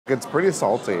It's pretty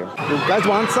salty. You guys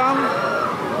want some?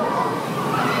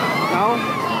 No?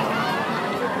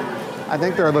 I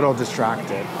think they're a little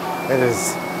distracted. It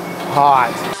is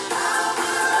hot.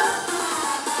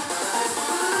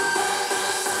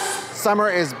 Summer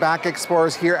is back,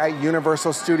 explorers, here at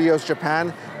Universal Studios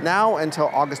Japan. Now until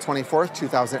August 24th,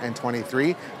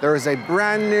 2023, there is a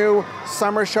brand new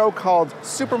summer show called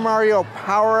Super Mario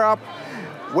Power Up,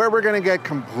 where we're gonna get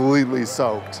completely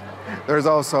soaked. There's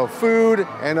also food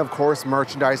and of course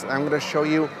merchandise. I'm gonna show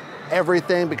you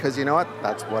everything because you know what?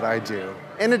 That's what I do.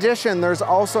 In addition, there's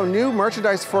also new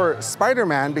merchandise for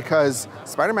Spider-Man because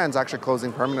Spider-Man's actually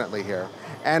closing permanently here.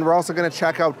 And we're also gonna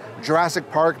check out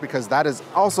Jurassic Park because that is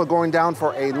also going down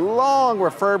for a long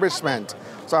refurbishment.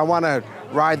 So I wanna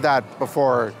ride that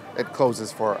before it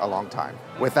closes for a long time.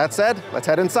 With that said, let's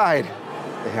head inside.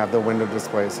 They have the window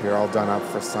displays here all done up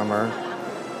for summer.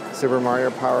 Super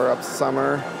Mario Power Up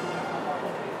Summer.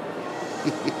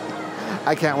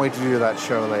 I can't wait to do that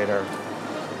show later.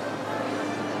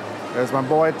 There's my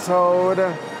boy Toad.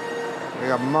 We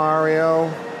got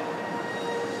Mario.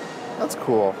 That's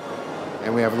cool.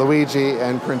 And we have Luigi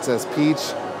and Princess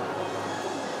Peach.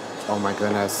 Oh my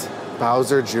goodness.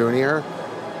 Bowser Jr.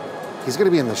 He's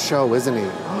gonna be in the show, isn't he?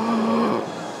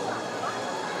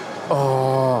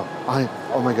 Oh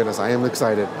my goodness, I am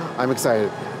excited. I'm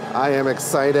excited. I am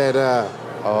excited.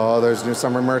 Oh, there's new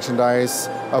summer merchandise.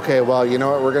 Okay, well, you know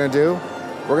what we're gonna do?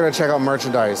 We're gonna check out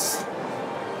merchandise.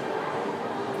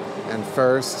 And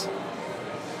first,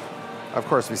 of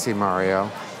course, we see Mario.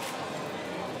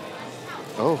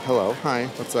 Oh, hello, hi,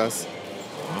 what's this?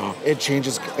 It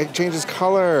changes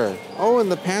color. Oh,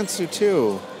 and the pantsuit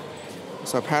too.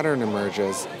 So a pattern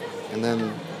emerges, and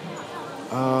then,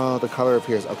 oh, the color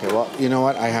appears. Okay, well, you know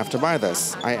what? I have to buy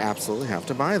this. I absolutely have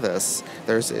to buy this.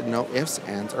 There's no ifs,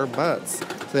 ands, or buts.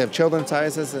 So they have children's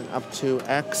sizes and up to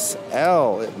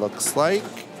XL, it looks like.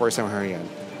 4,700 yen.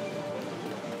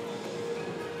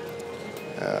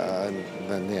 And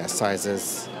then, yeah,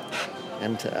 sizes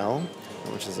M to L.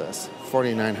 How much is this?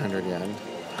 4,900 yen.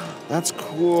 That's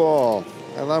cool.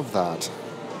 I love that.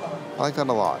 I like that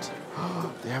a lot.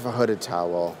 They have a hooded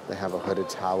towel. They have a hooded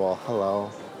towel. Hello.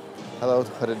 Hello,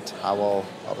 hooded towel.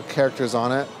 All the characters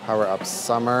on it. Power Up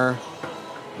Summer.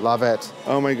 Love it.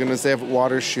 Oh my goodness, they have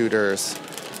water shooters.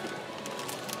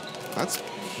 That's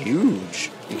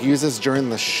huge. You can use this during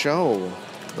the show,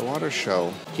 the water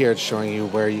show. Here it's showing you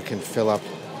where you can fill up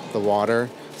the water.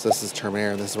 So this is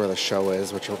Terminator, and this is where the show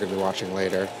is, which we're gonna be watching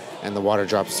later. And the water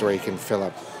drops where you can fill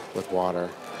up with water.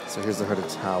 So here's the hooded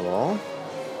towel.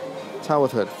 Towel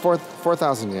with hood,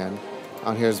 4,000 yen.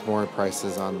 On here's more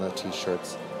prices on the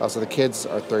t-shirts. Also, the kids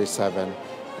are 37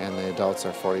 and the adults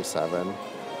are 47.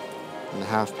 And the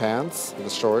half pants, the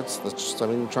shorts, the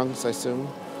swimming trunks, I assume.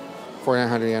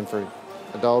 4,900 yen for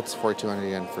adults, 4,200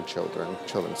 yen for children.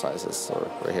 Children's sizes, so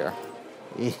right here.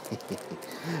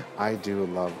 I do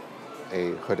love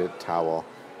a hooded towel.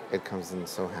 It comes in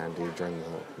so handy during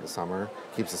the summer.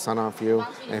 Keeps the sun off you.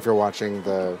 And if you're watching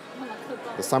the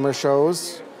summer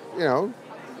shows, you know,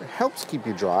 it helps keep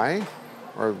you dry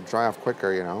or dry off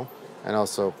quicker, you know. And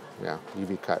also, yeah,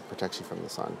 UV cut protects you from the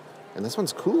sun. And this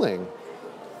one's cooling.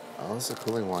 Oh, this is a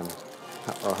cooling one.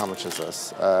 Oh, how much is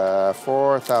this?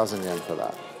 4,000 yen for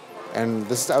that. And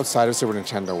this is outside of Super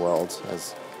Nintendo World,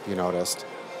 as you noticed.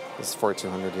 This is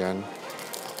 4,200 yen.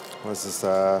 What is this?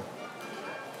 Oh,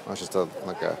 it's just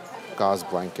like a gauze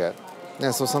blanket.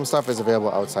 Yeah, so some stuff is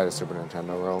available outside of Super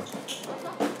Nintendo World.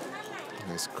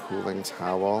 Nice cooling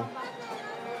towel.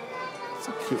 It's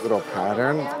a cute little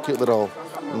pattern. Cute little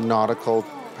nautical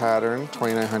pattern.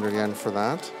 2,900 yen for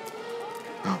that.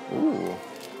 Ooh.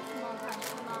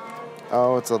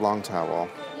 Oh, it's a long towel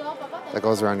that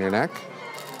goes around your neck.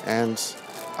 And,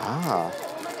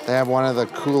 they have one of the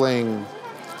cooling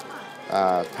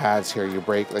pads here. You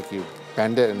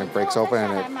bend it and it breaks open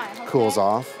and it cools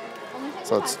off.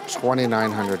 So it's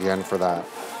 2,900 yen for that.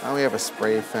 Now we have a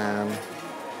spray fan.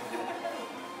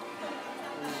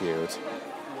 Cute.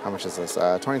 How much is this?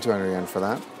 2,200 yen for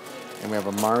that. And we have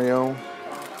a Mario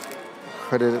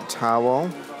hooded towel.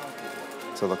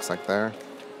 So it looks like there.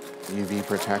 UV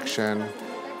protection.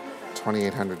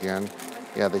 2,800 yen.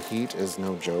 Yeah, the heat is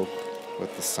no joke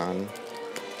with the sun.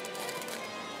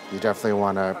 You definitely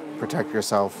want to protect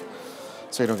yourself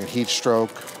so you don't get heat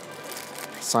stroke,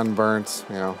 sunburnt.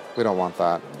 You know, we don't want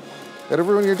that. It'll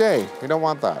ruin your day. We don't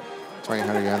want that.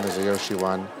 2,800 yen. There's a Yoshi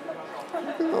one.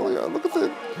 Look at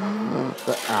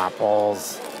the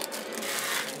apples.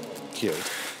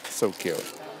 Cute. So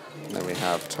cute. And then we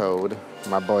have Toad.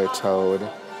 My boy Toad.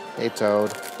 Hey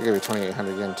Toad. You're gonna be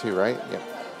 2,800 yen too, right? Yep.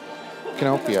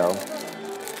 Pinocchio.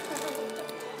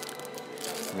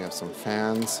 Then we have some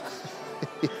fans.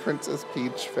 Princess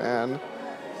Peach fan.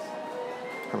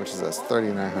 How much is this?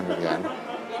 3,900 yen.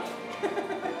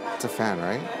 It's a fan,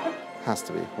 right? Has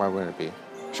to be. Why wouldn't it be?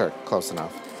 Sure, close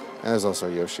enough. And there's also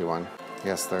a Yoshi one.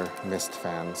 Yes, they're mist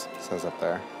fans, it says up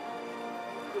there.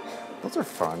 Those are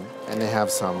fun. And they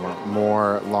have some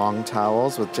more long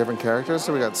towels with different characters.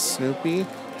 So we got Snoopy,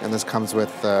 and this comes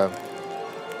with the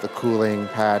cooling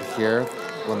pad here.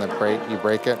 When you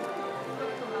break it,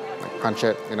 like punch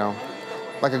it, you know,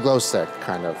 like a glow stick,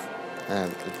 kind of.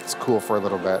 And it's cool for a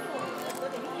little bit.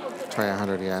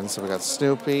 2,100 yen. So we got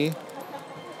Snoopy.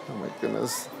 Oh my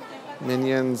goodness.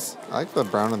 Minions. I like the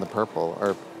brown and the purple,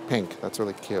 or pink. That's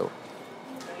really cute.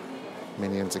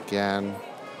 Minions again.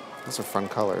 Those are fun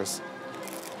colors.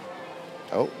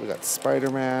 Oh, we got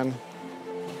Spider-Man.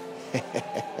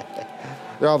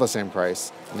 They're all the same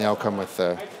price. And they all come with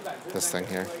this thing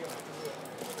here.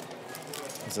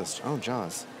 What's this? Oh,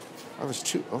 Jaws. Oh,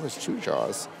 there's two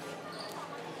Jaws.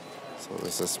 So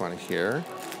there's this one here.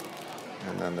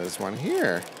 And then there's one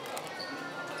here.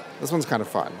 This one's kind of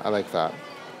fun. I like that.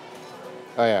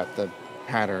 Oh yeah, the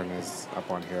pattern is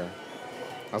up on here.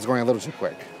 I was going a little too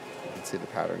quick. You can see the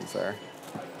patterns there.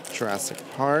 Jurassic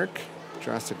Park.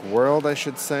 Jurassic World, I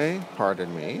should say.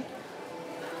 Pardon me.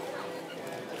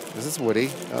 Is this Woody?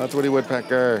 Oh, it's Woody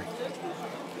Woodpecker.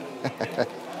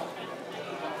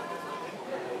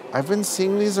 I've been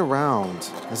seeing these around.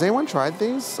 Has anyone tried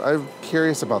these? I'm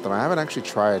curious about them. I haven't actually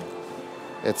tried.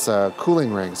 It's a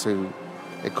cooling ring, so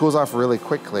it cools off really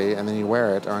quickly, and then you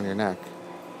wear it on your neck.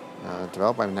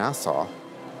 Developed by NASA.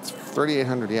 It's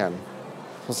 3,800 yen.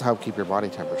 Supposed to help keep your body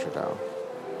temperature down.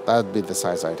 That would be the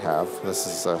size I'd have. This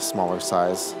is a smaller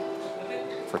size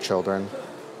for children.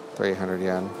 3,800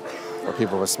 yen. Or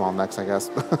people with small necks, I guess.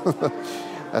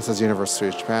 That says Universal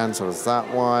Studios Japan, so does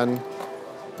that one.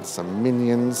 There's some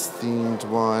Minions themed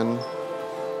one.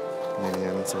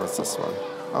 Minions, what's this one?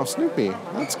 Oh, Snoopy,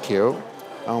 that's cute.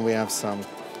 Oh, we have some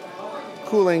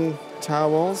cooling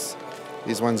towels.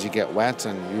 These ones you get wet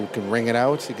and you can wring it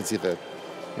out. You can see the,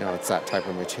 you know, it's that type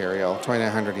of material.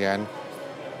 2,900 yen.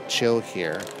 Chill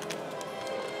here.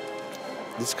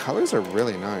 These colors are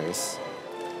really nice.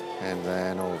 And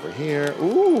then over here,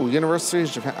 ooh, Universal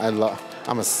Studios Japan.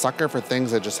 I'm a sucker for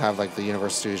things that just have like the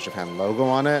Universal Studios Japan logo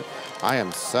on it. I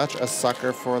am such a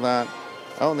sucker for that.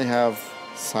 Oh, and they have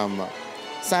some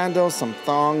sandals, some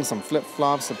thongs, some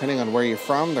flip-flops, depending on where you're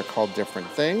from. They're called different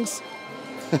things.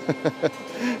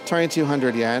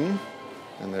 2,200 yen.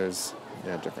 And there's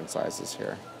different sizes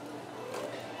here.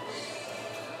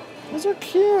 Those are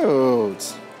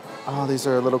cute. Oh, these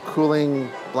are little cooling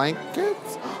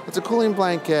blankets. It's a cooling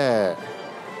blanket.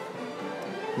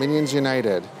 Minions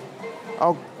United.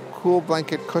 Oh, cool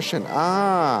blanket cushion.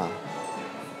 Ah,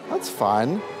 that's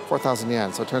fun. 4,000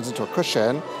 yen. So it turns into a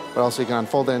cushion, but also you can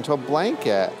unfold it into a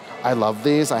blanket. I love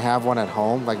these. I have one at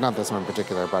home. Like, not this one in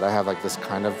particular, but I have like this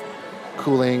kind of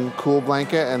cool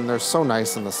blanket, and they're so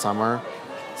nice in the summer,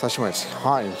 especially when it's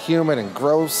hot and humid and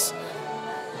gross.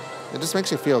 It just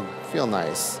makes you feel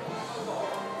nice.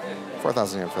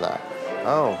 4,000 yen for that.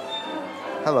 Oh,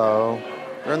 hello.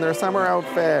 They're in their summer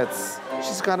outfits.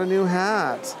 She's got a new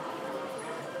hat.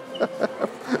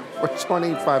 For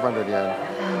 2,500 yen.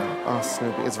 Oh,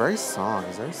 Snoopy. It's very soft.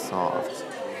 It's very soft.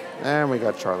 And we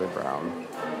got Charlie Brown.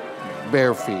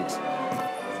 Bare feet.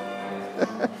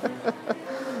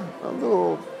 A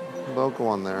little logo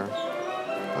on there.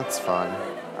 That's fun.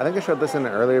 I think I showed this in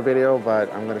an earlier video,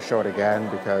 but I'm going to show it again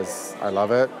because I love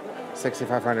it.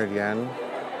 6,500 yen.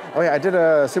 Oh yeah, I did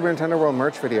a Super Nintendo World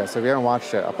merch video, so if you haven't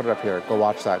watched it, I'll put it up here. Go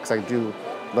watch that, because I do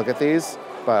look at these,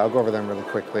 but I'll go over them really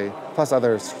quickly. Plus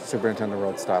other Super Nintendo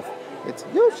World stuff. It's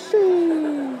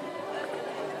Yoshi!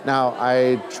 Now,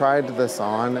 I tried this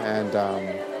on, and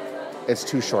it's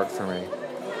too short for me.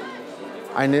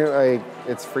 I knew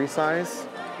it's free size,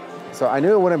 so I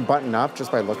knew it wouldn't button up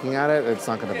just by looking at it. It's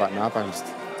not going to button up.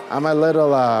 I'm a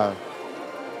little,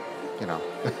 you know,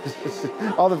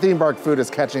 all the theme park food is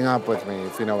catching up with me,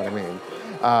 if you know what I mean.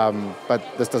 But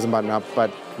this doesn't button up.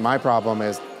 But my problem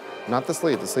is not the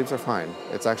sleeve. The sleeves are fine.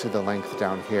 It's actually the length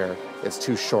down here. It's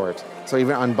too short. So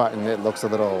even unbuttoned, it looks a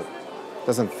little,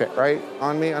 doesn't fit right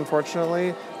on me,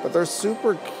 unfortunately. But they're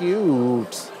super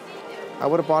cute. I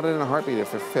would have bought it in a heartbeat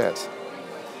if it fit.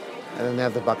 And then they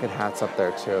have the bucket hats up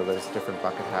there too. There's different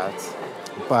bucket hats.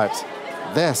 But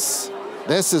this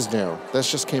is new.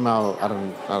 This just came out, I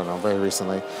don't know, very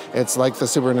recently. It's like the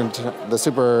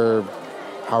Super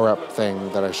power-up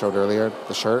thing that I showed earlier,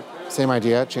 the shirt. Same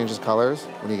idea, changes colors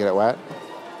when you get it wet.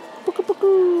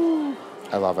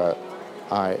 I love it.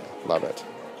 I love it.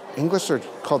 English are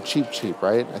called cheap,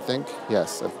 right? I think.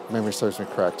 Yes, if memory serves me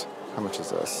correct. How much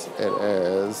is this? It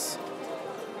is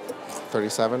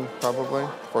 37, probably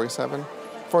 47.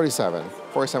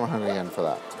 4,700 yen for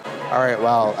that. All right,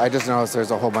 well, I just noticed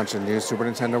there's a whole bunch of new Super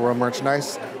Nintendo World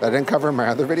merchandise that I didn't cover in my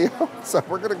other video, so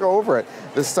we're gonna go over it.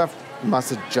 This stuff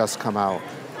must have just come out.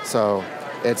 So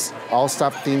it's all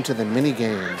stuff themed to the mini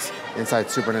games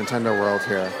inside Super Nintendo World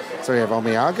here. So we have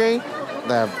omiyage,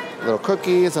 they have little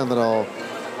cookies and little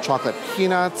chocolate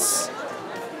peanuts.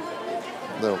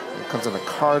 It comes in a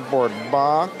cardboard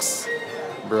box.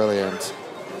 Brilliant.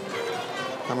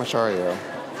 How much are you?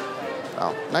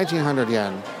 Oh, 1,900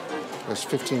 yen. There's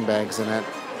 15 bags in it.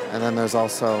 And then there's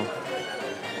also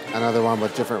another one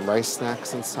with different rice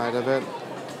snacks inside of it.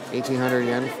 1,800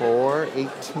 yen for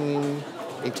 18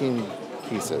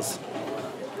 pieces.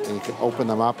 And you can open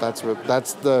them up. That's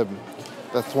the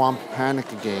Thwomp Panic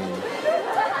game.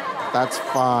 That's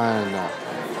fun.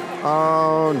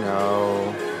 Oh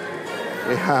no.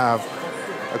 We have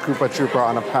a Koopa Troopa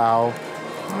on a POW.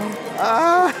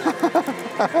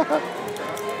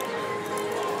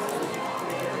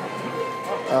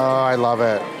 Oh, I love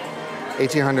it.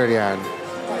 1,800 yen.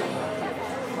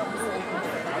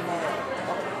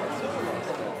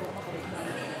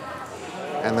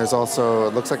 And there's also,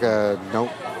 it looks like a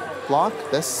note block.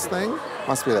 This thing?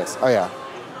 Must be this. Oh yeah.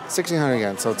 1,600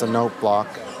 yen. So it's a note block.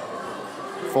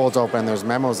 Folds open. There's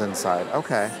memos inside.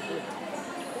 Okay.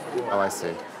 Oh, I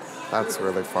see. That's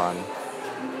really fun.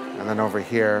 And then over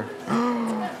here,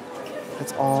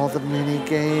 it's all the mini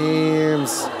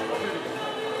games.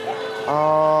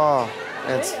 Oh,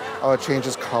 it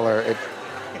changes color.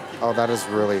 Oh, that is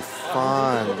really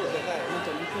fun.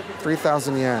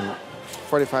 3,000 yen.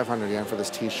 4,500 yen for this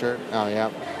t-shirt. Oh,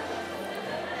 yeah.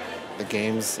 The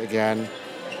games again.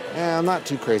 Yeah, I'm not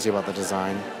too crazy about the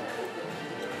design.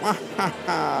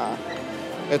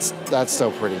 That's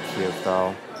still pretty cute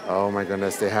though. Oh my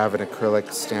goodness, they have an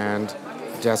acrylic stand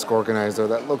desk organizer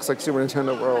that looks like Super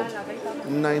Nintendo World.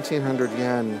 1,900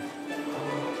 yen.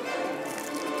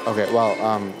 Okay, well,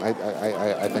 I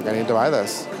think I need to buy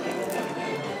this.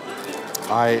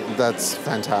 That's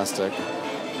fantastic. They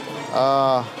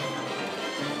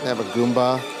have a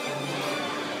Goomba.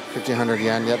 1,500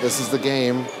 yen. Yeah, this is the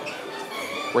game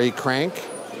where you crank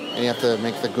and you have to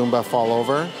make the Goomba fall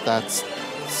over. That's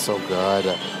so good.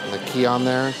 And the key on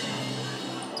there.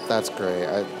 That's great.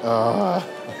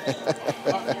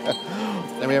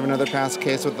 Then we have another pass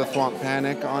case with the Thwomp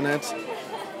Panic on it.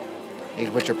 You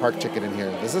can put your park ticket in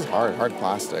here. This is hard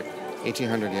plastic.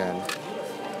 1,800 yen.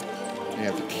 You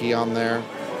have the key on there.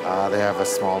 They have a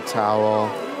small towel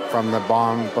from the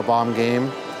bomb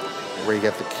game where you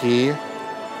get the key.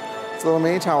 It's a little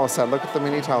mini towel set. Look at the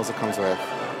mini towels it comes with.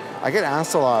 I get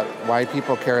asked a lot why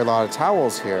people carry a lot of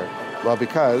towels here. Well,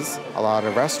 because a lot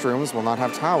of restrooms will not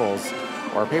have towels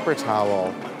or a paper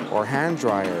towel or hand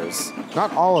dryers.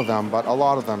 Not all of them, but a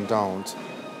lot of them don't.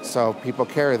 So people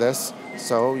carry this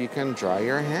so you can dry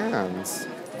your hands.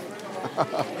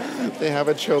 They have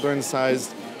a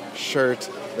children's-sized shirt.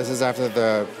 This is after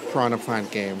the Piranha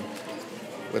Plant game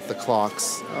with the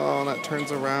clocks. Oh, that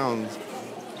turns around.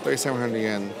 3,700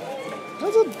 yen.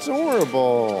 That's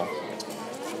adorable.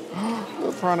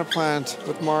 The Piranha Plant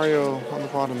with Mario on the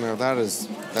bottom there. That's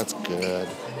good.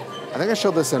 I think I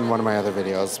showed this in one of my other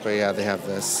videos, but yeah, they have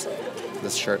this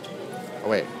shirt. Oh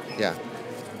wait, yeah,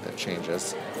 it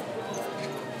changes.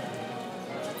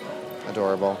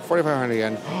 Adorable. 4,500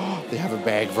 yen. They have a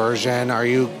bag version. Are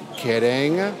you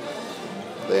kidding?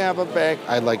 They have a bag.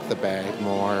 I like the bag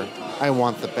more. I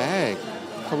want the bag.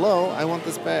 Hello, I want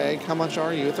this bag. How much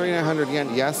are you? 3,900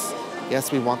 yen. Yes,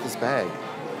 we want this bag.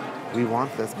 We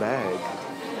want this bag.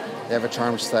 They have a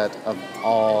charm set of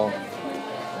all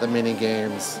the mini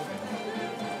games.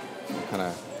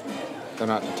 They're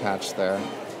not attached there.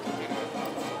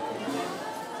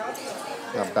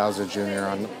 Got Bowser Jr.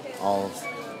 on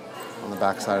the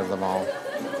back side of them all.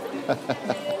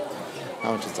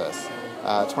 How much is this?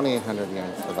 2,800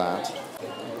 yen for that.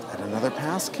 And another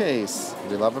pass case.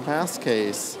 We love a pass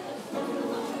case.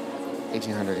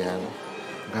 1,800 yen. I'm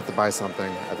gonna have to buy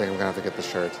something. I think I'm gonna have to get the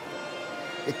shirt.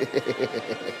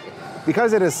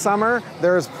 Because it is summer,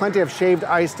 there is plenty of shaved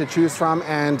ice to choose from,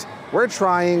 and we're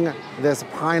trying this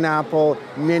pineapple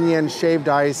Minion shaved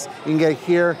ice. You can get it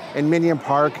here in Minion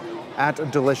Park at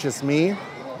Delicious Me.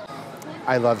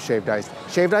 I love shaved ice.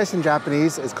 Shaved ice in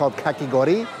Japanese is called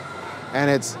kakigori,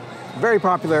 and it's very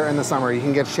popular in the summer. You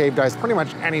can get shaved ice pretty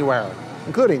much anywhere,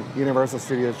 including Universal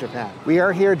Studios Japan. We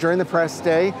are here during the press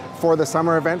day for the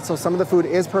summer event, so some of the food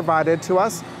is provided to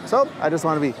us. So I just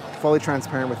want to be fully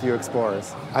transparent with you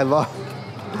explorers. I love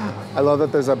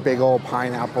that there's a big old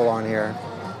pineapple on here.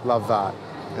 Love that.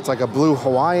 It's like a blue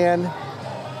Hawaiian.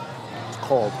 It's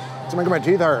cold. It's making my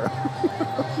teeth hurt.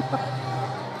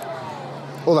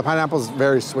 Oh, the pineapple's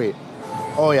very sweet.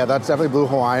 Oh yeah, that's definitely Blue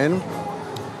Hawaiian.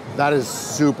 That is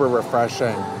super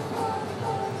refreshing.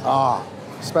 Ah,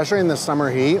 especially in the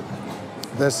summer heat,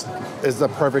 this is the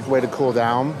perfect way to cool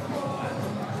down.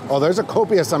 Oh, there's a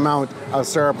copious amount of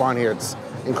syrup on here. It's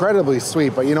incredibly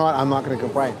sweet, but you know what? I'm not gonna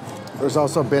complain. There's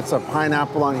also bits of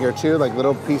pineapple on here too, like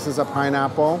little pieces of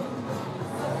pineapple.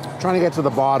 I'm trying to get to the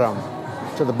bottom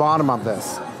of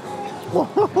this.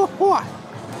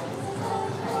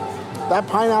 That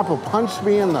pineapple punched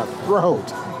me in the throat,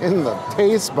 in the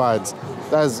taste buds.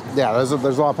 There's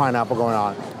a lot of pineapple going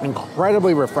on.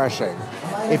 Incredibly refreshing.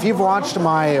 If you've watched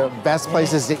my best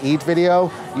places to eat video,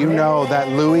 you know that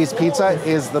Louie's Pizza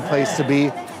is the place to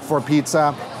be for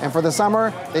pizza. And for the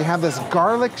summer, they have this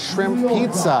garlic shrimp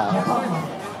pizza.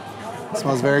 It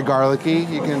smells very garlicky.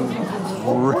 You can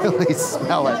really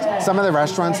smell it. Some of the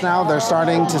restaurants now, they're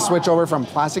starting to switch over from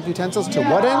plastic utensils to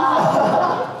wooden.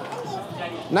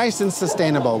 Nice and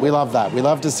sustainable. We love that. We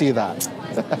love to see that.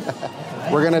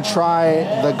 We're gonna try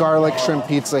the garlic shrimp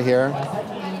pizza here.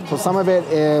 So some of it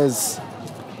is,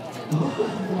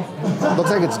 looks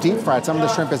like it's deep fried. Some of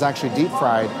the shrimp is actually deep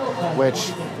fried,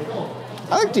 which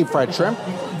I like deep fried shrimp.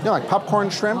 You know, like popcorn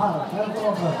shrimp.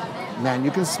 Man,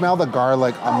 you can smell the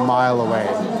garlic a mile away.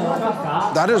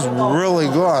 That is really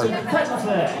good.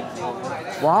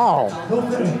 Wow.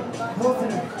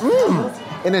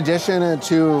 In addition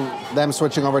to them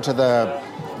switching over to the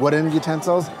wooden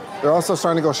utensils, they're also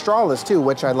starting to go strawless too,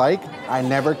 which I like. I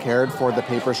never cared for the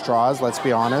paper straws, let's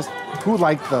be honest. Who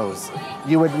liked those?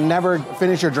 You would never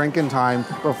finish your drink in time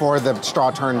before the straw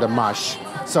turned to mush.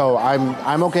 So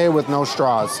I'm okay with no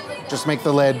straws. Just make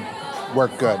the lid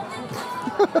work good.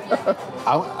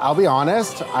 I'll be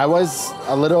honest, I was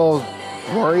a little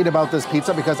worried about this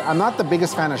pizza because I'm not the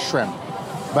biggest fan of shrimp,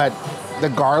 but the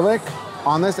garlic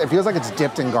on this, it feels like it's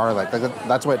dipped in garlic. Like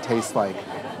that's what it tastes like.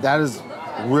 That is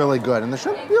really good. And the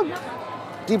shrimp,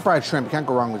 deep fried shrimp, you can't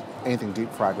go wrong with anything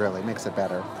deep fried, really. It makes it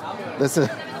better. This is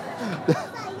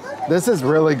this is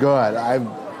really good.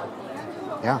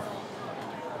 Yeah.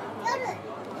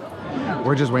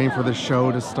 We're just waiting for the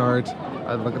show to start.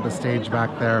 Look at the stage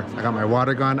back there. I got my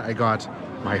water gun, I got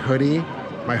my hoodie,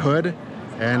 my hood,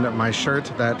 and my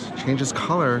shirt that changes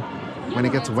color when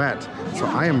it gets wet. So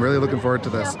I am really looking forward to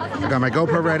this. I got my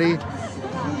GoPro ready.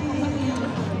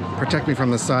 Protect me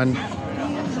from the sun.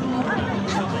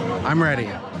 I'm ready.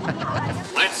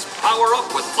 Let's power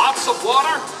up with lots of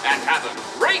water and have a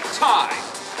great time.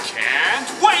 Can't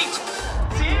wait!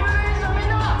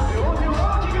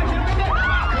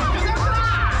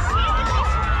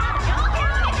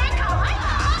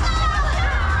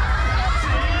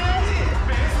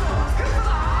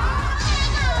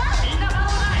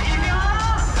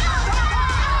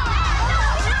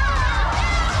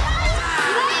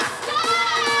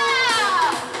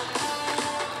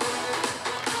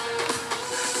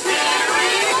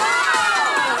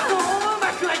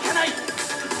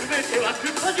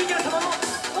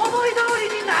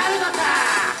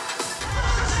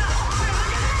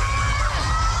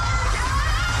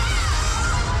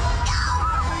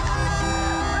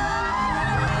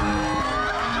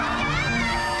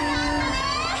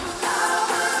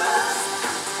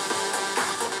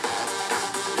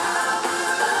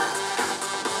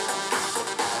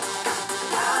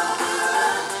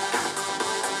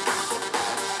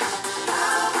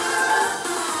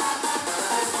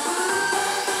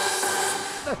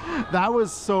 That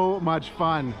was so much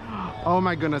fun. Oh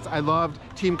my goodness, I loved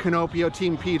Team Canopio,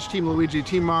 Team Peach, Team Luigi,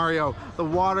 Team Mario. The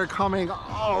water coming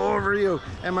all over you,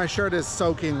 and my shirt is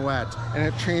soaking wet, and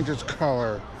it changes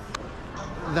color.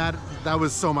 That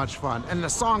was so much fun. And the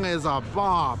song is a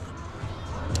bop.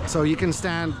 So you can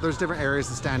stand, there's different areas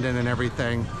to stand in and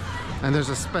everything. And there's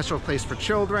a special place for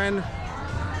children.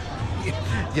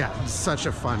 Yeah, such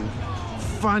a fun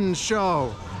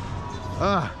show.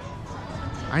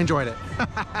 I enjoyed it.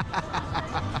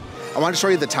 I want to show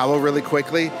you the towel really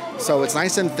quickly. So it's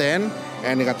nice and thin,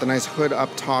 and you got the nice hood up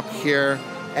top here,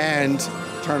 and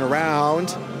turn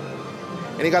around,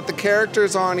 and you got the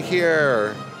characters on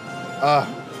here.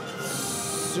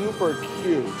 Super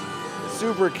cute,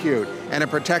 super cute. And it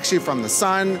protects you from the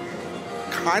sun,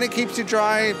 kind of keeps you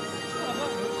dry-ish,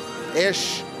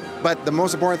 but the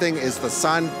most important thing is the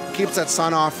sun, keeps that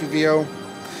sun off of you.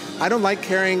 I don't like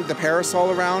carrying the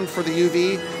parasol around for the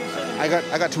UV. I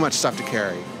got too much stuff to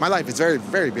carry. My life is very,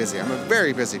 very busy. I'm a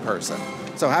very busy person.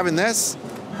 So having this,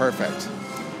 perfect.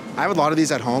 I have a lot of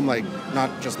these at home, like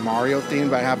not just Mario themed,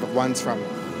 but I have ones from,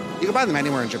 you can buy them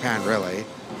anywhere in Japan, really.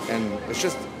 And it's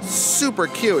just super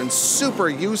cute and super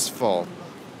useful.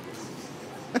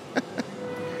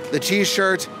 The cheese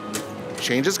shirt,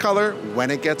 changes color when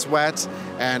it gets wet.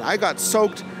 And I got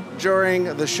soaked during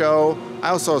the show. I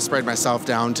also sprayed myself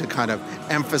down to kind of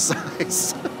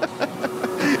emphasize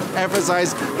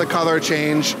emphasize the color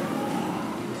change.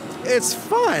 It's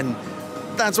fun.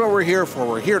 That's what we're here for.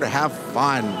 We're here to have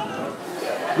fun.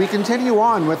 We continue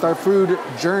on with our food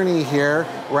journey here.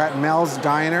 We're at Mel's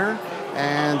Diner,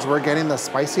 and we're getting the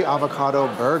spicy avocado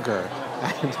burger.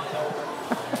 And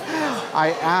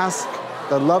I asked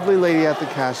the lovely lady at the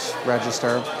cash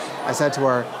register, I said to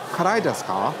her, "Karai desu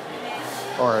ka?"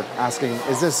 Or asking,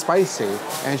 "Is this spicy?"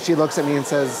 And she looks at me and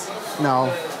says, "No,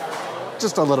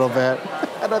 just a little bit."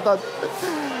 And I thought,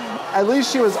 at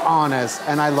least she was honest,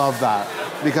 and I love that.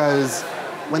 Because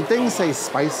when things say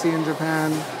spicy in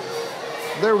Japan,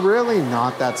 they're really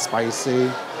not that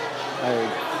spicy.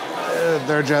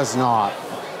 They're just not.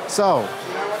 So,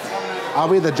 I'll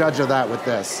be the judge of that with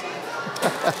this.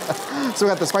 So we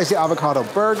got the spicy avocado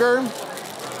burger.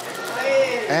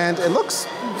 And it looks,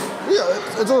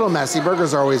 it's a little messy.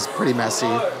 Burgers are always pretty messy.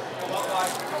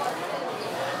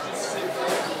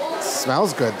 It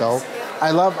smells good though.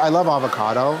 I love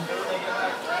avocado.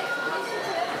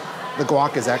 The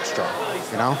guac is extra,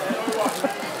 you know?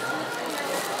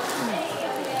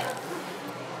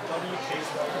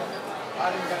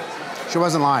 She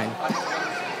wasn't lying.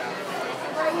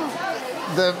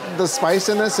 The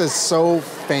spiciness is so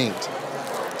faint.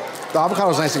 The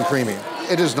avocado is nice and creamy.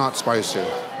 It is not spicy.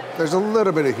 There's a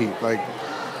little bit of heat.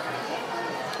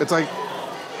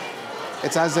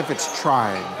 It's as if it's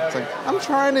trying. It's like, I'm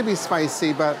trying to be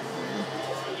spicy, but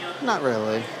not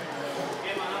really.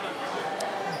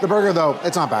 The burger, though,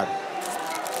 it's not bad.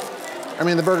 I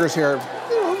mean, the burgers here,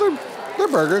 you know, they're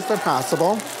burgers. They're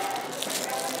passable.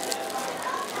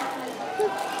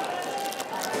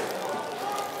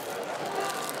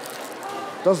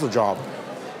 Does the job.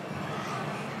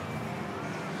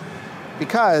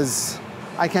 Because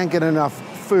I can't get enough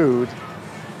food,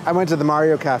 I went to the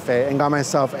Mario Cafe and got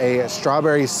myself a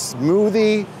strawberry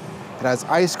smoothie. It has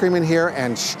ice cream in here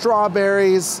and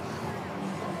strawberries.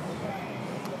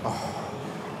 Oh,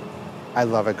 I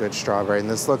love a good strawberry, and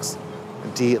this looks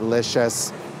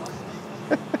delicious.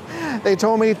 They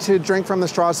told me to drink from the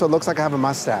straw so it looks like I have a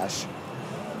mustache.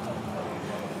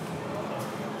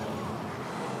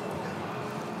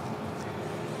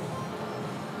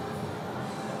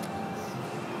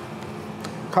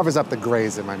 Covers up the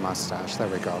grays in my mustache. There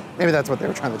we go. Maybe that's what they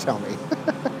were trying to tell me.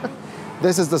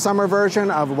 This is the summer version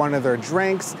of one of their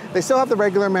drinks. They still have the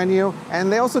regular menu,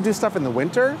 and they also do stuff in the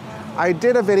winter. I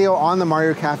did a video on the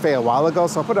Mario Cafe a while ago,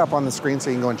 so I'll put it up on the screen so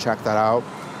you can go and check that out.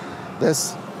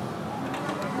 This,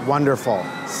 wonderful.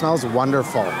 Smells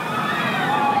wonderful.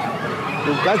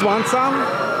 You guys want some?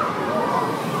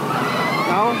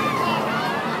 No?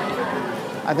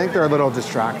 I think they're a little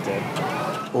distracted.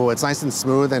 Oh, it's nice and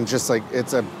smooth, and just like,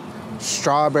 it's a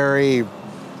strawberry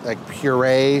like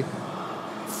puree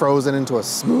frozen into a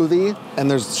smoothie. And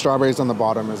there's strawberries on the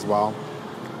bottom as well.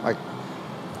 Like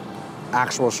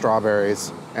actual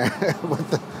strawberries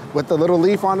with the little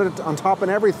leaf on it on top and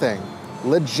everything.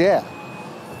 Legit.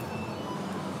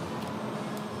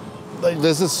 Like,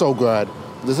 this is so good.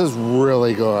 This is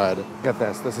really good. Get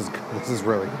this. This is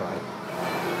really good.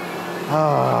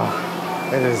 Oh,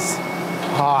 it is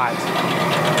hot.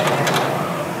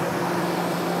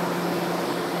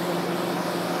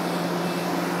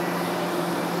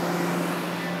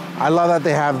 I love that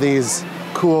they have these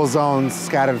cool zones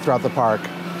scattered throughout the park.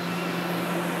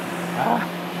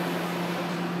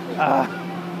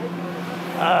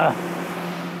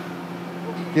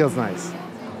 Feels nice.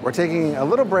 We're taking a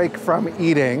little break from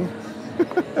eating.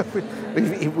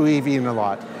 We've eaten a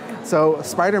lot. So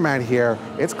Spider-Man here,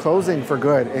 it's closing for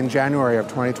good in January of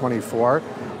 2024.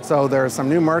 So there's some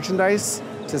new merchandise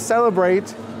to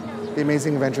celebrate the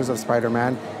amazing adventures of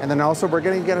Spider-Man. And then also we're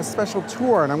gonna get a special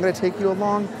tour, and I'm gonna take you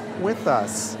along with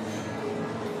us.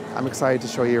 I'm excited to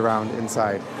show you around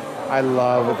inside. I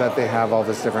love that they have all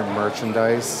this different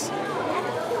merchandise.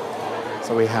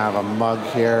 So we have a mug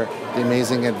here, The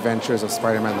Amazing Adventures of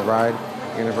Spider-Man the Ride,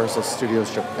 Universal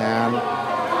Studios Japan.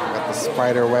 Got the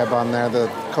spider web on there, the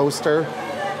coaster.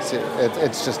 See,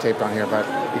 it's just taped on here, but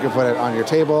you can put it on your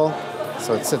table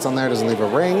so it sits on there, doesn't leave a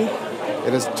ring.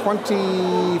 It is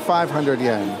 2,500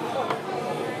 yen.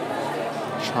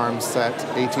 Charm set,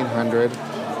 1,800.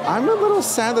 I'm a little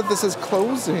sad that this is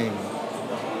closing.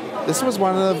 This was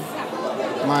one of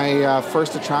my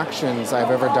first attractions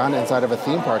I've ever done inside of a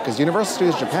theme park, because Universal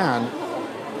Studios Japan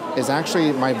is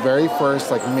actually my very first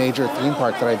major theme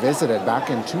park that I visited back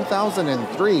in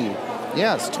 2003.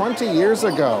 Yes, 20 years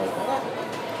ago.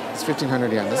 It's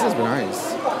 1,500 yen. This is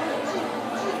nice.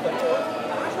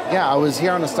 Yeah, I was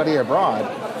here on a study abroad,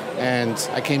 And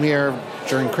I came here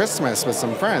during Christmas with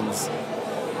some friends.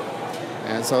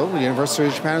 And so Universal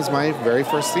Studios Japan is my very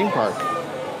first theme park.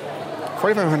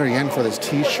 4,500 yen for this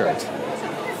t-shirt.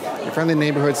 Your friendly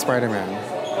neighborhood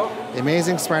Spider-Man. The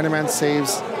amazing Spider-Man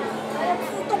saves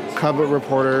cub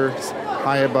reporters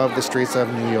high above the streets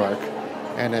of New York.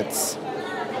 And it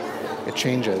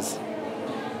changes.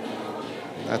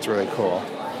 That's really cool.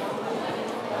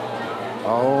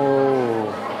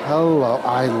 Oh, hello.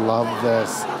 I love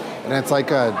this. And it's like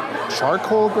a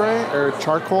charcoal gray,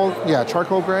 charcoal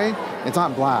gray. It's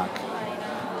not black.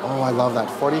 Oh, I love that.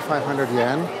 4,500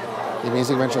 yen. The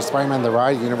Amazing Adventure of Spider-Man, the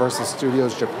ride, Universal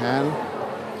Studios Japan.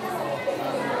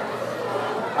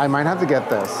 I might have to get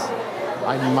this.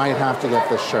 I might have to get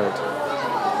this shirt.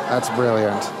 That's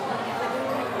brilliant.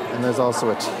 And there's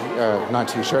also a not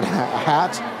t-shirt, a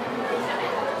hat.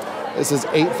 This is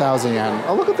 8,000 yen.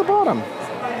 Oh, look at the bottom.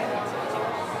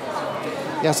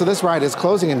 Yeah, so this ride is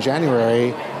closing in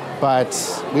January, but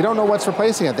we don't know what's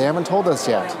replacing it. They haven't told us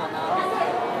yet.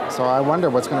 So I wonder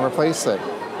what's going to replace it.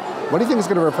 What do you think is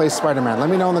going to replace Spider-Man? Let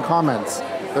me know in the comments.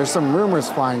 There's some rumors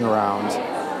flying around.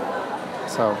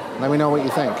 So let me know what you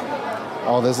think.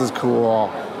 Oh, this is cool.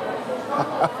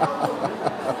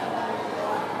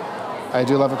 I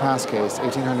do love a pass case.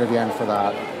 1,800 yen for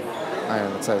that.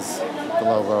 And it says the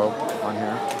logo on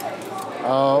here.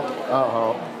 Oh,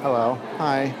 hello.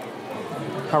 Hi.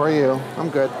 How are you? I'm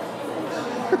good.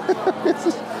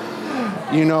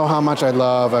 You know how much I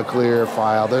love a clear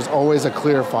file. There's always a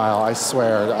clear file, I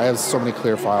swear. I have so many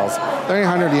clear files.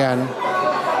 300 yen.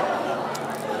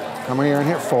 How many are in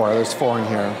here? 4. There's 4 in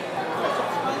here.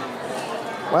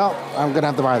 Well, I'm gonna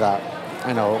have to buy that.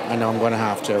 I know I'm gonna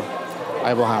have to.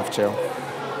 I will have to.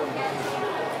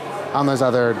 There's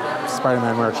other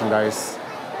Spider-Man merchandise,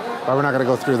 but we're not gonna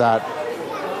go through that.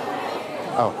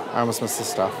 Oh, I almost missed this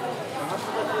stuff.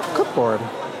 Clipboard.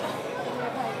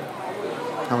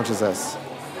 How much is this?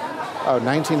 Oh,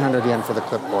 1,900 yen for the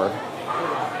clipboard.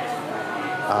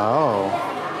 Oh.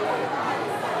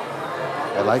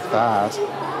 I like that.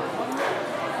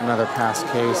 Another pass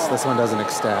case. This one doesn't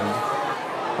extend.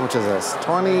 How much is this?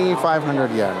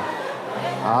 2,500 yen.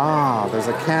 Ah, there's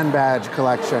a can badge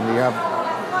collection. You have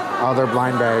other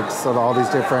blind bags. So all these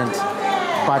different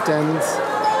buttons,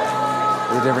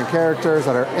 the different characters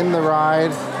that are in the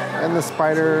ride, in the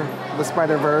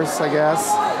Spider-Verse, I guess.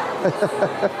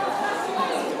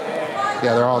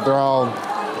 Yeah, they're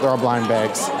all blind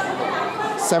bags.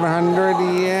 700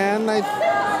 yen.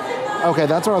 Okay,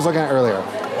 that's what I was looking at earlier.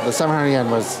 The 700 yen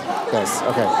was this.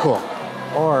 Okay, cool.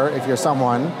 Or if you're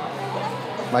someone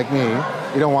like me,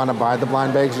 you don't want to buy the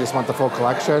blind bags, you just want the full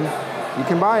collection, you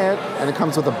can buy it, and it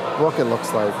comes with a book, it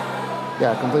looks like.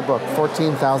 Yeah, complete book.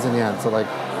 14,000 yen, so like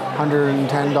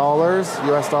 $110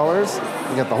 US dollars.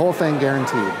 You get the whole thing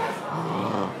guaranteed.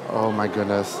 Oh my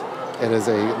goodness. It is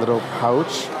a little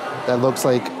pouch that looks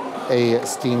like a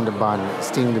steamed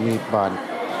meat bun.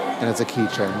 And it's a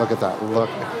keychain. Look at that. Look.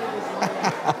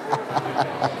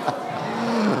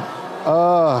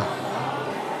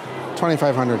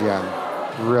 2,500 yen.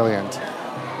 Brilliant.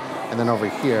 And then over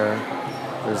here,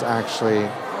 there's actually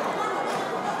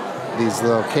these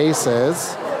little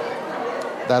cases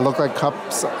that look like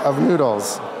cups of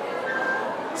noodles.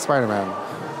 Spider-Man.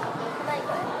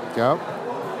 Yep.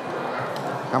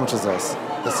 How much is this?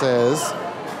 This is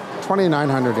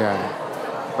 2,900 yen.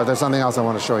 But there's something else I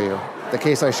want to show you. The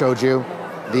case I showed you,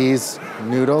 these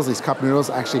noodles, these cup noodles,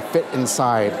 actually fit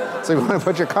inside. So if you want to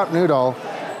put your cup noodle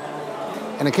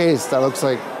in a case that looks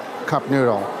like cup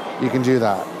noodle, you can do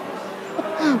that.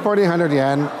 1,400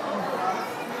 yen.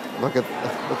 Look at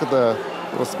the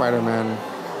little Spider-Man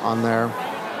on there.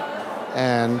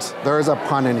 And there is a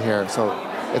pun in here. So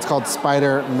it's called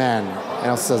Spider-Man.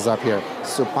 And it says up here,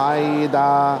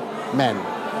 Spider-Man.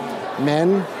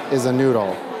 Men is a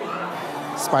noodle.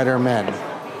 Spider-Man.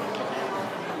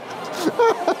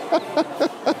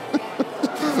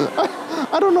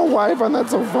 I don't know why I find that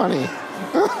so funny.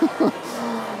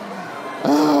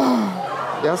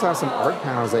 They also have some art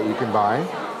panels that you can buy.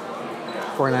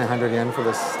 4,900 yen for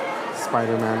this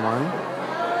Spider-Man one.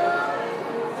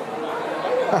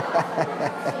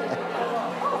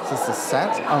 Is this a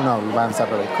set? Oh no, you buy them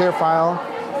separately. Clear file.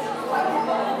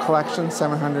 Collection,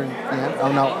 700 yen.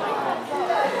 Oh no.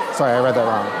 Sorry, I read that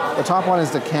wrong. The top one is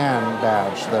the can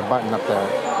badge, the button up there.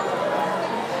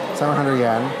 700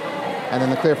 yen. And then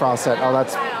the clear file set. Oh,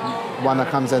 that's one that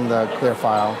comes in the clear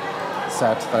file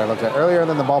set that I looked at earlier. And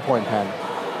then the ballpoint pen.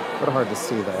 A little hard to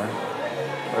see there.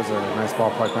 There's a nice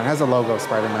ballpoint pen. It has the logo of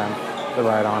Spider-Man, the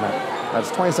ride on it. That's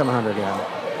 2,700 yen.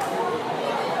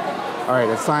 All right,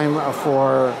 it's time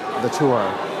for the tour.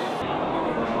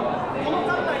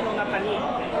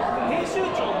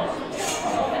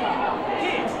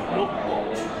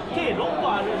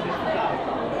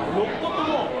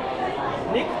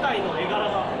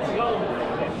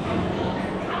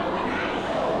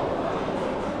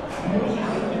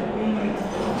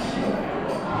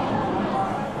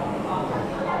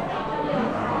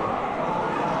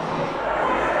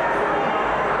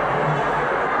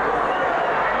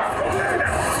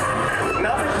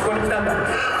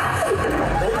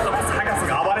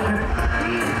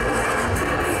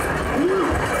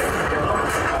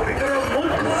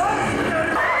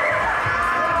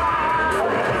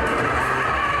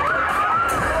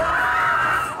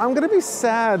 I'm gonna be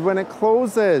sad when it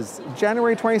closes.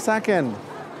 January 22nd,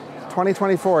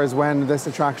 2024 is when this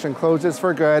attraction closes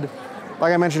for good.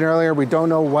 Like I mentioned earlier, we don't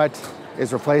know what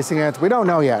is replacing it. We don't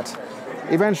know yet.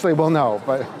 Eventually we'll know,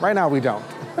 but right now we don't.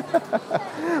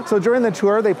 So during the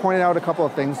tour, they pointed out a couple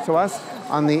of things to us.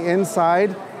 On the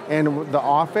inside, in the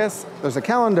office, there's a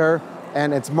calendar,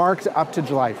 and it's marked up to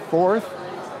July 4th.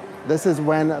 This is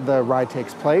when the ride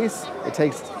takes place. It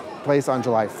takes place on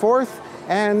July 4th,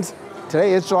 and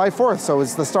today is July 4th, so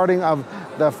it's the starting of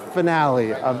the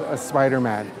finale of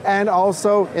Spider-Man. And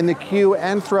also in the queue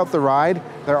and throughout the ride,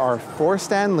 there are 4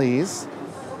 Stan Lees,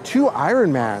 2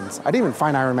 Iron Mans. I didn't even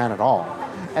find Iron Man at all.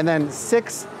 And then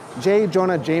 6 J.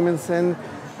 Jonah Jameson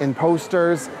in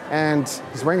posters, and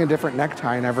he's wearing a different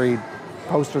necktie in every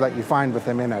poster that you find with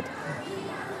him in it.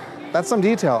 That's some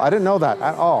detail. I didn't know that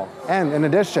at all. And in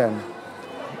addition,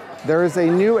 there is a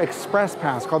new Express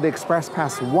Pass called the Express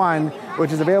Pass 1,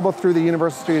 which is available through the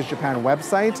Universal Studios Japan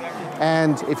website.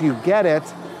 And if you get it,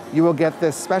 you will get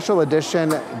this special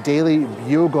edition Daily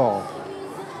Bugle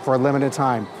for a limited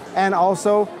time. And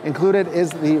also included is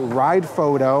the ride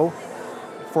photo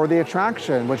for the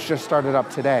attraction, which just started up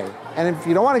today. And if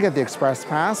you don't want to get the Express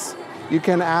Pass, you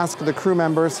can ask the crew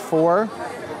members for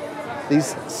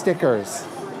these stickers,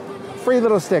 free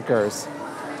little stickers.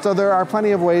 So there are plenty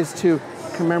of ways to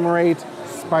commemorate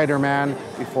Spider-Man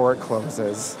before it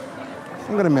closes.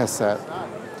 I'm gonna miss it,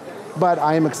 but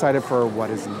I am excited for what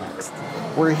is next.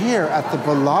 We're here at the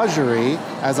Boulangerie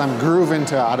as I'm grooving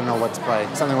to, I don't know what to play,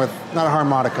 something with, not a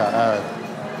harmonica,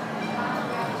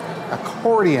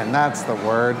 accordion, that's the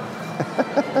word.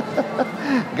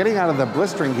 Getting out of the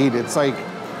blistering heat, it's like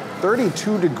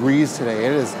 32 degrees today.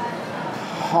 It is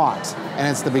hot, and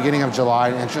it's the beginning of July,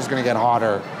 and it's just gonna get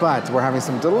hotter. But we're having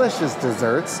some delicious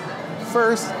desserts.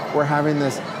 First, we're having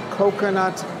this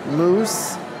coconut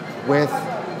mousse with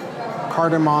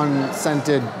cardamom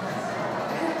scented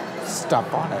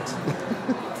stuff on it.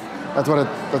 That's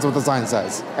what the sign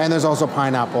says. And there's also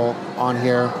pineapple on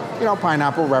here. You know,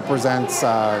 pineapple represents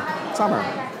summer.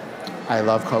 I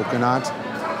love coconut.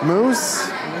 Mousse,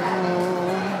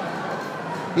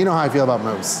 you know how I feel about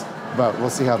mousse, but we'll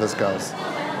see how this goes.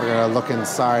 We're gonna look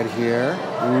inside here.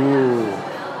 Ooh.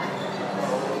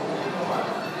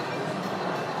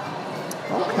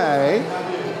 Okay.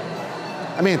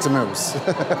 I mean, it's a mousse.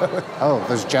 Oh,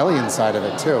 there's jelly inside of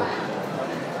it too.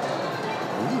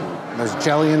 Ooh. There's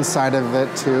jelly inside of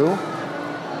it too.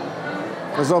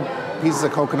 There's little pieces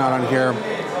of coconut on here.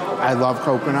 I love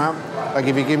coconut. Like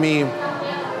if you give me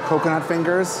coconut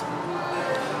fingers,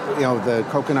 you know, the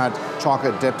coconut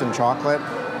chocolate dipped in chocolate,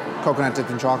 coconut dipped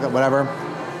in chocolate, whatever,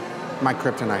 my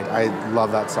kryptonite. I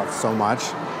love that stuff so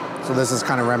much. So this is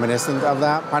kind of reminiscent of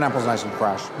that. Pineapple's nice and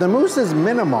fresh. The mousse is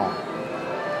minimal.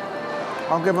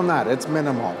 I'll give them that, it's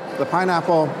minimal. The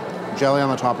pineapple jelly on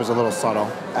the top is a little subtle.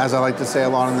 As I like to say a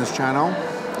lot on this channel,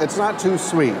 it's not too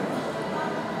sweet.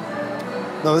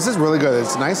 No, this is really good.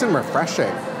 It's nice and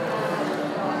refreshing.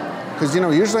 Because, you know,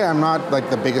 usually I'm not like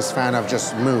the biggest fan of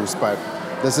just mousse, but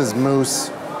this is mousse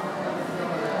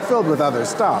filled with other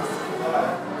stuff.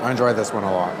 I enjoy this one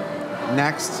a lot.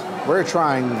 Next, we're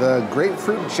trying the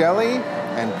grapefruit jelly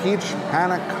and peach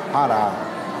panna cotta.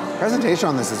 Presentation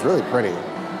on this is really pretty.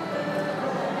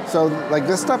 So, like,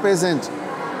 this stuff isn't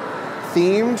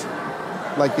themed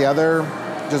like the other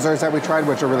desserts that we tried,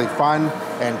 which are really fun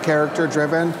and character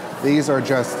driven. These are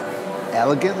just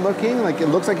elegant looking. Like, it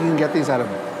looks like you can get these out of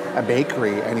a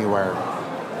bakery anywhere.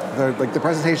 Like, the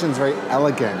presentation is very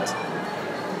elegant.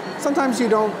 Sometimes you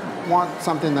don't want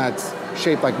something that's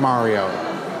shaped like Mario.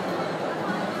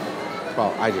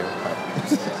 Well, I do,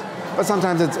 but, but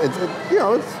sometimes it's you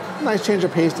know, it's a nice change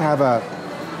of pace to have a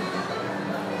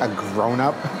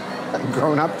grown-up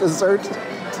dessert.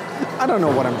 I don't know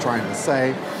what I'm trying to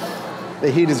say. The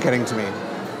heat is getting to me.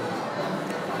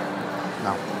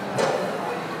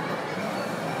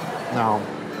 No.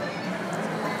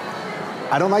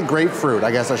 I don't like grapefruit.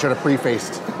 I guess I should have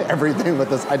prefaced everything with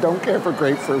this. I don't care for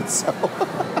grapefruit, so.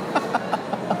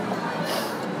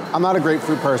 I'm not a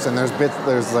grapefruit person.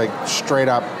 There's like straight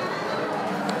up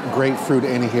grapefruit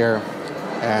in here.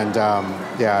 And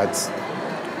yeah, it's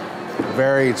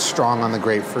very strong on the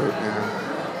grapefruit.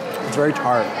 Yeah. It's very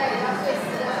tart.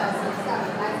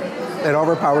 It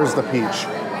overpowers the peach,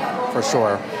 for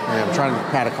sure. Yeah, I'm trying to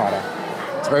panna cotta.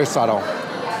 It's very subtle.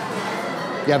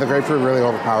 Yeah, the grapefruit really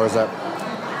overpowers it.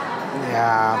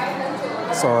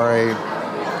 Yeah, sorry.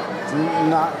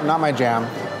 Not my jam.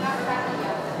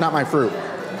 Not my fruit.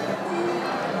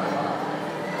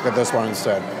 Get this one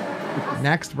instead.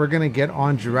 Next, we're gonna get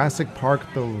on Jurassic Park,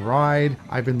 the ride.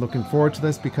 I've been looking forward to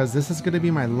this because this is gonna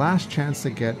be my last chance to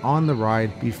get on the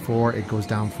ride before it goes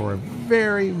down for a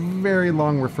very, very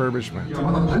long refurbishment.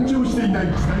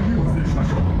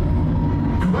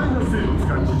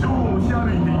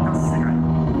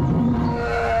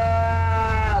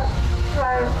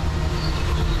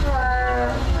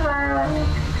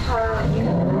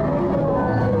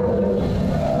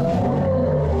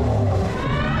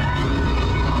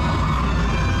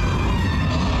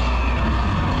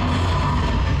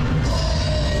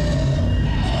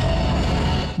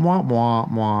 Mwah, mwah,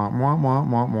 mwah, mwah, mwah,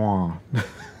 mwah, mwah.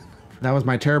 That was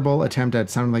my terrible attempt at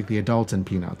sounding like the adults in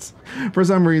Peanuts. For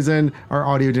some reason, our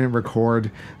audio didn't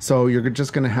record, so you're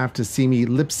just gonna have to see me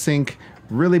lip sync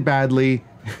really badly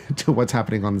to what's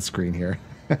happening on the screen here.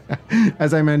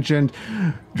 As I mentioned,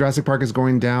 Jurassic Park is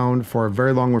going down for a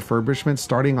very long refurbishment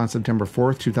starting on September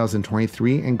 4th,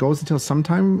 2023 and goes until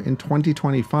sometime in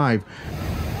 2025.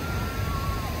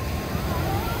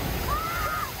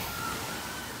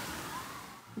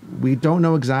 We don't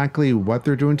know exactly what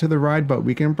they're doing to the ride, but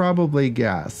we can probably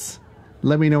guess.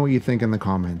 Let me know what you think in the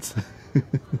comments.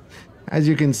 As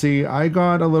you can see, I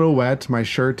got a little wet. My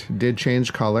shirt did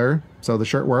change color, so the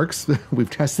shirt works. We've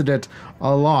tested it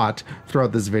a lot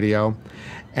throughout this video.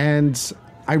 And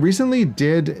I recently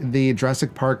did the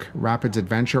Jurassic Park Rapids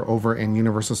Adventure over in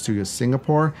Universal Studios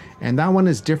Singapore, and that one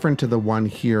is different to the one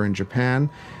here in Japan.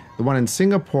 The one in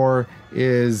Singapore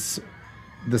is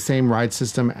the same ride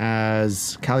system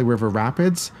as Kali River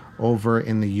Rapids over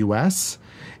in the US,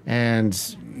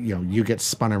 and you know, you get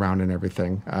spun around and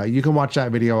everything. You can watch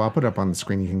that video. I'll put it up on the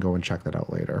screen. You can go and check that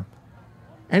out later.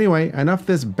 Anyway, enough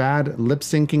this bad lip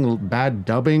syncing, bad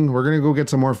dubbing. We're gonna go get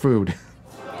some more food.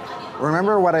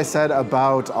 Remember what I said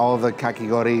about all of the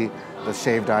kakigori, the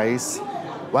shaved ice?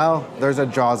 Well, there's a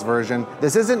Jaws version.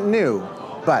 This isn't new,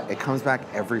 but it comes back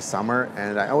every summer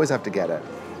and I always have to get it.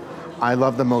 I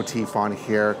love the motif on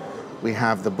here. We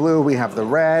have the blue, we have the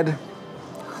red,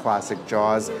 classic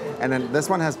Jaws. And then this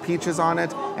one has peaches on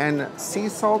it and sea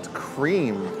salt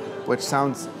cream, which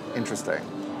sounds interesting.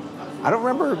 I don't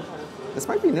remember, this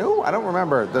might be new? I don't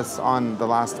remember this on the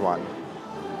last one.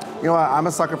 You know what, I'm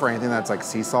a sucker for anything that's like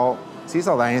sea salt. Sea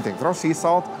salt, anything. Throw sea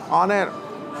salt on it,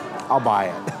 I'll buy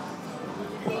it.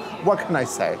 What can I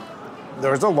say?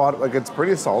 There's a lot, like it's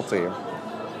pretty salty.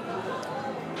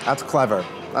 That's clever.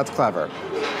 That's clever.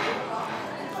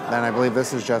 Then I believe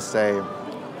this is just a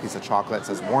piece of chocolate. It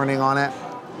says warning on it.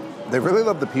 They really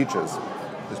love the peaches.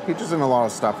 There's peaches in a lot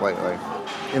of stuff lately.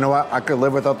 You know what? I could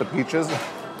live without the peaches.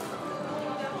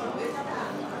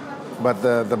 But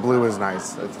the blue is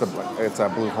nice. It's a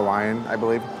blue Hawaiian, I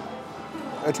believe.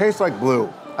 It tastes like blue.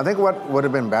 I think what would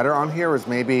have been better on here is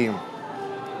maybe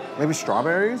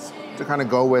strawberries to kind of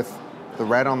go with the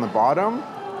red on the bottom.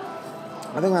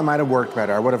 I think that might have worked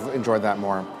better. I would have enjoyed that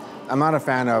more. I'm not a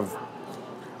fan of,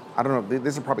 I don't know,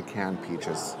 these are probably canned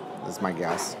peaches, is my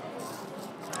guess.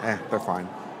 They're fine.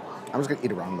 I'm just gonna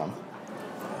eat around them.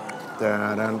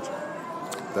 Da-dun,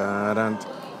 da-dun,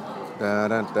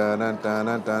 da-dun, da-dun,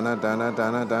 da-dun, da-dun,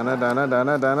 da-dun, da-dun, da-dun,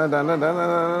 da-dun, da-dun,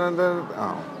 da-dun, da-dun.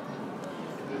 Oh.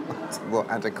 It's a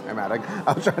little anticlimactic.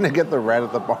 I was trying to get the red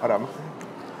at the bottom.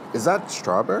 Is that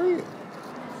strawberry?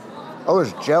 Oh,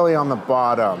 there's jelly on the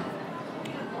bottom.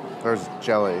 There's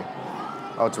jelly.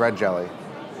 Oh, it's red jelly.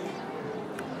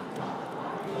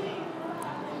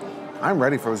 I'm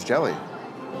ready for this jelly.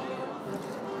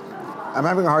 I'm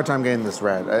having a hard time getting this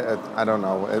red. I don't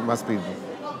know. It must be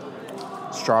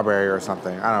strawberry or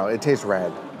something. I don't know. It tastes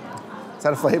red. Is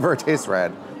that a flavor? It tastes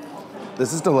red.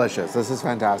 This is delicious. This is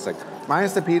fantastic.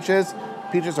 Minus the peaches.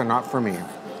 Peaches are not for me.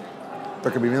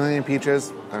 There could be a million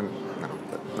peaches. No,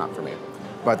 not for me.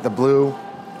 But the blue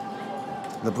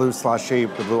slushy,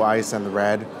 the blue ice, and the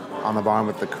red on the bottom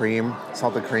with the cream,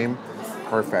 salted cream,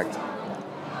 perfect.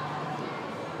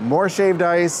 More shaved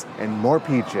ice and more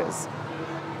peaches.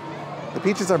 The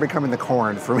peaches are becoming the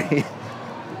corn for me.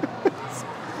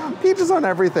 Peaches on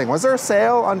everything. Was there a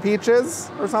sale on peaches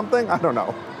or something? I don't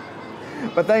know.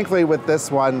 But thankfully with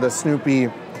this one, the Snoopy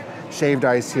shaved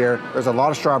ice here, there's a lot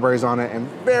of strawberries on it and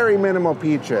very minimal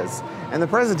peaches. And the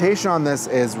presentation on this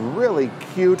is really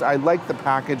cute. I like the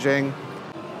packaging.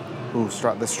 Ooh,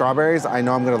 the strawberries, I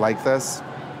know I'm gonna like this.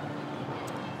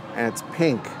 And it's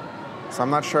pink. So I'm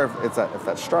not sure if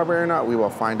that's strawberry or not. We will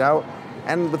find out.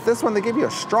 And with this one, they give you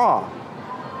a straw.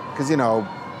 Because, you know,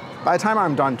 by the time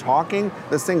I'm done talking,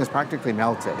 this thing is practically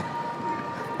melted.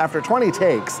 After 20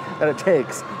 takes that it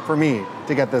takes for me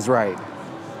to get this right.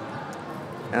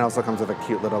 And it also comes with a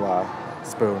cute little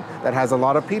spoon that has a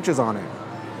lot of peaches on it.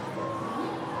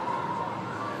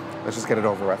 Let's just get it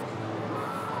over with.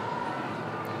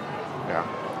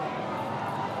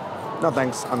 No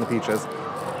thanks on the peaches.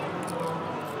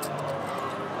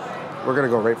 We're gonna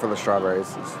go right for the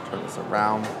strawberries. Let's turn this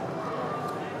around.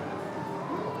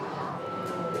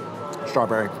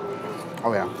 Strawberry.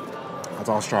 Oh yeah. That's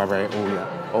all strawberry. Oh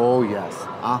yeah. Oh yes.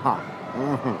 Uh-huh.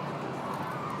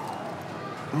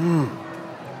 Mm-hmm.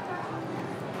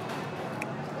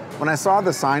 When I saw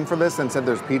the sign for this and said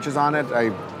there's peaches on it, I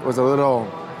was a little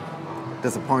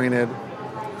disappointed.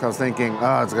 I was thinking,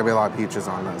 oh, it's gonna be a lot of peaches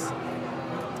on this.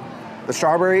 The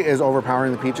strawberry is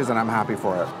overpowering the peaches, and I'm happy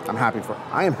for it.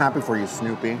 I am happy for you,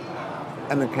 Snoopy.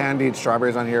 And the candied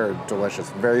strawberries on here are delicious,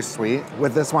 very sweet.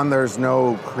 With this one, there's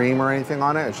no cream or anything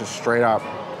on it. It's just straight up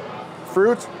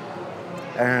fruit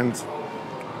and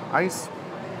ice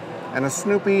and a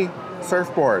Snoopy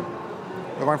surfboard.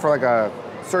 We're going for like a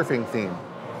surfing theme.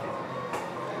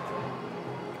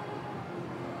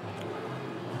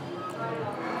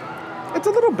 It's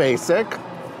a little basic,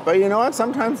 but you know what?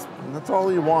 Sometimes that's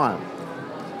all you want.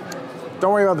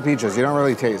 Don't worry about the peaches. You don't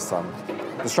really taste them.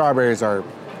 The strawberries are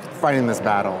fighting this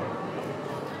battle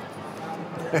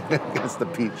against the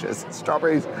peaches.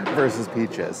 Strawberries versus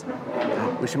peaches.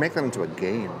 We should make that into a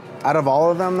game. Out of all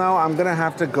of them, though, I'm gonna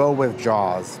have to go with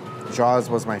Jaws. Jaws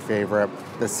was my favorite.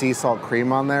 The sea salt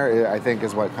cream on there, I think,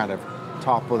 is what kind of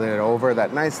toppled it over.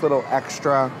 That nice little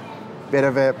extra bit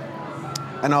of it.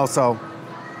 And also,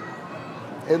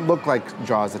 it looked like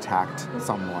Jaws attacked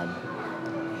someone.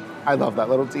 I love that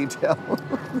little detail.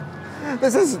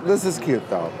 This is cute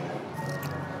though.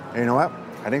 And you know what?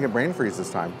 I didn't get brain freeze this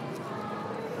time.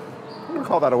 I'm gonna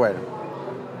call that away.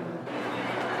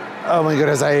 Oh my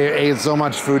goodness, I ate so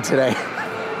much food today.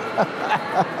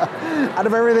 Out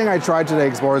of everything I tried today,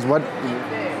 Explorers, what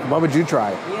would you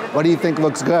try? What do you think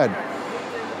looks good?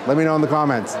 Let me know in the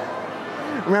comments.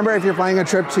 Remember, if you're planning a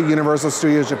trip to Universal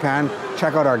Studios Japan,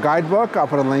 check out our guidebook. I'll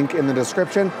put a link in the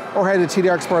description, or head to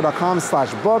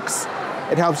TDRExplorer.com/books.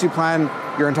 It helps you plan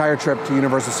your entire trip to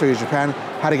Universal Studios Japan,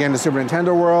 how to get into Super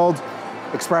Nintendo World,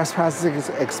 express passes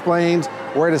explained,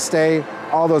 where to stay,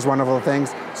 all those wonderful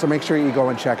things. So make sure you go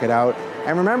and check it out.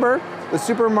 And remember, the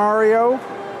Super Mario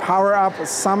Power Up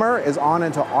Summer is on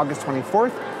until August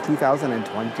 24th,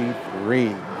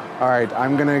 2023. All right,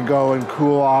 I'm gonna go and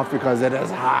cool off because it is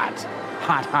hot.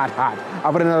 Hot, hot, hot.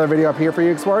 I'll put another video up here for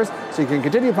you, Explorers, so you can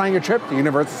continue planning your trip to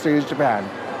Universal Studios Japan.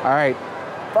 All right,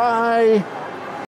 bye.